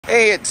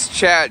Hey, it's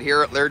Chad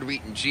here at Laird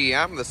Wheaton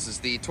GM. This is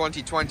the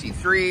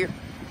 2023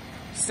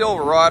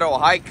 Silverado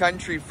High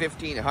Country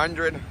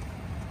 1500.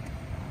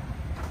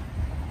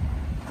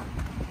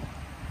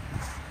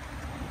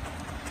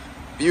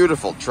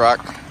 Beautiful truck.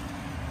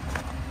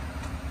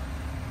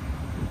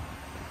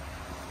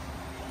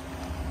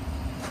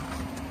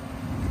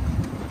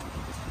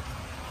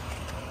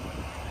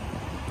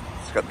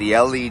 It's got the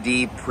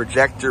LED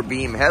projector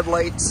beam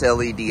headlights,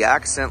 LED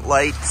accent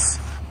lights,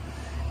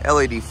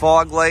 LED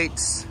fog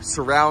lights,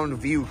 surround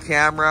view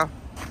camera,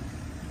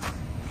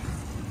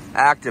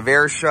 active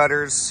air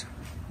shutters,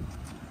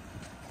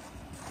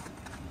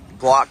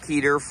 block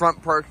heater,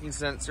 front parking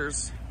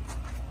sensors,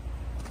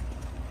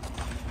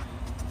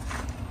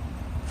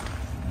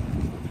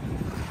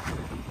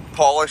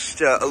 polished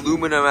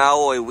aluminum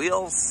alloy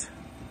wheels.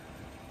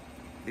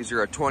 These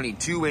are a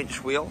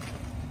 22-inch wheel.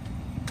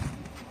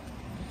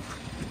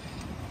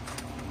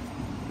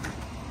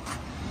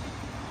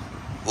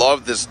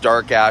 Love this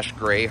dark ash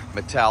gray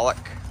metallic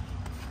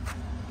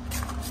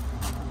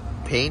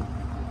paint.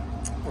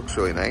 Looks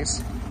really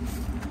nice.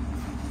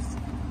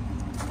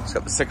 It's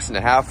got the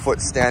 6.5-foot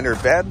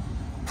standard bed.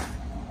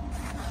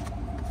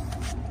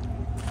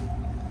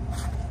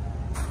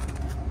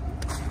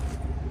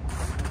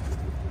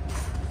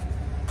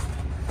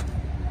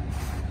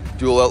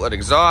 Dual outlet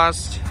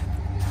exhaust.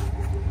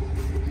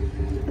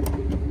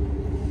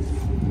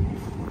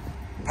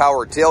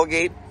 Power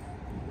tailgate.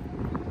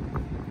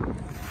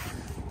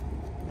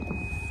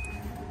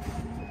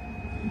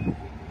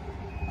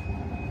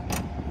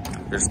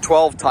 There's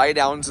 12 tie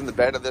downs in the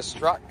bed of this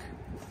truck,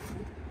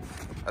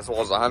 as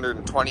well as a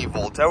 120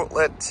 volt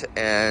outlet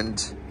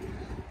and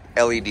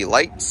LED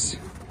lights.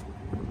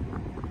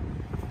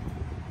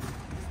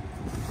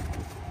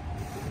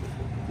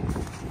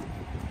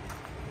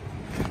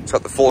 It's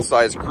got the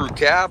full-size crew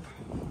cab,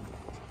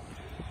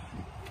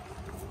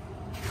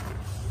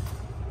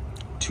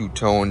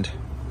 two-toned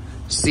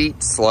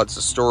seats, lots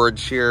of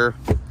storage here.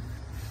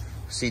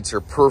 Seats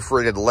are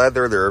perforated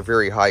leather, they're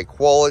very high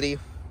quality.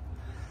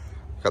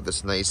 Got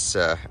this nice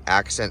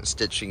accent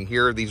stitching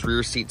here. These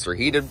rear seats are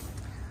heated.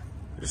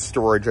 There's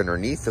storage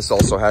underneath. This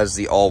also has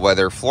the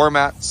all-weather floor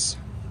mats.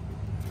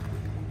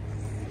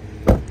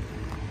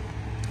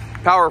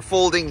 Power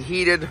folding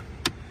heated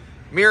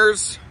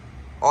mirrors.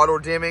 Auto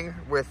dimming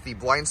with the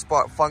blind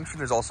spot function.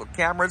 There's also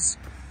cameras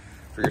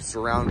for your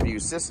surround view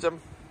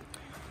system.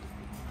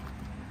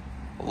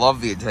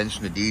 Love the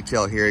attention to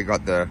detail here. You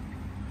got the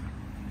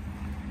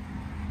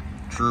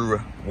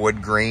true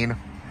wood grain.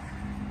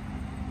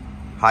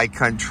 High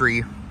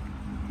Country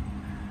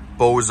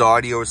Bose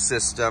audio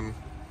system.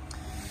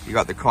 You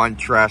got the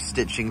contrast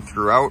stitching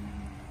throughout.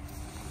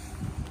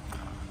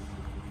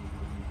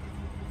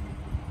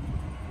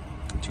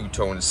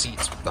 Two-tone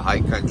seats with the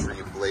High Country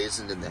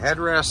emblazoned in the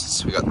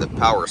headrests. We got the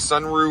power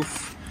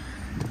sunroof.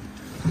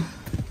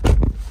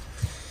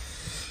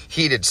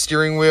 Heated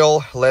steering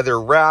wheel, leather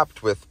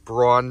wrapped with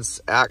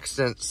bronze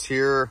accents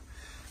here.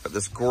 Got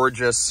this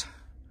gorgeous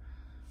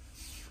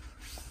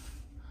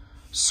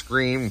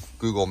screen,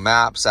 Google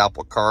Maps,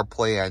 Apple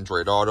CarPlay,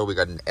 Android Auto. We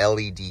got an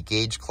LED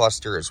gauge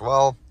cluster as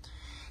well.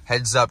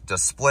 Heads-up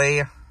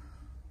display.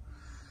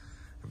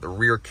 The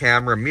rear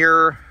camera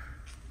mirror.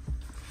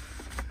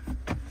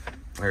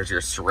 There's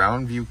your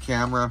surround view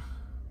camera.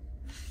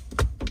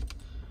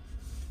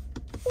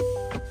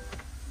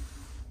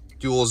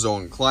 Dual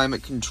zone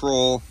climate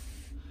control.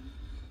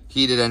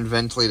 Heated and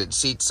ventilated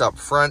seats up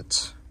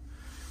front.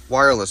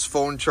 Wireless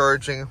phone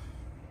charging.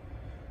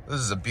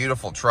 This is a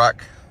beautiful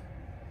truck.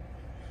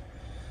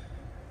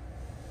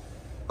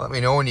 Let me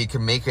know when you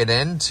can make it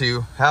in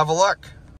to have a look.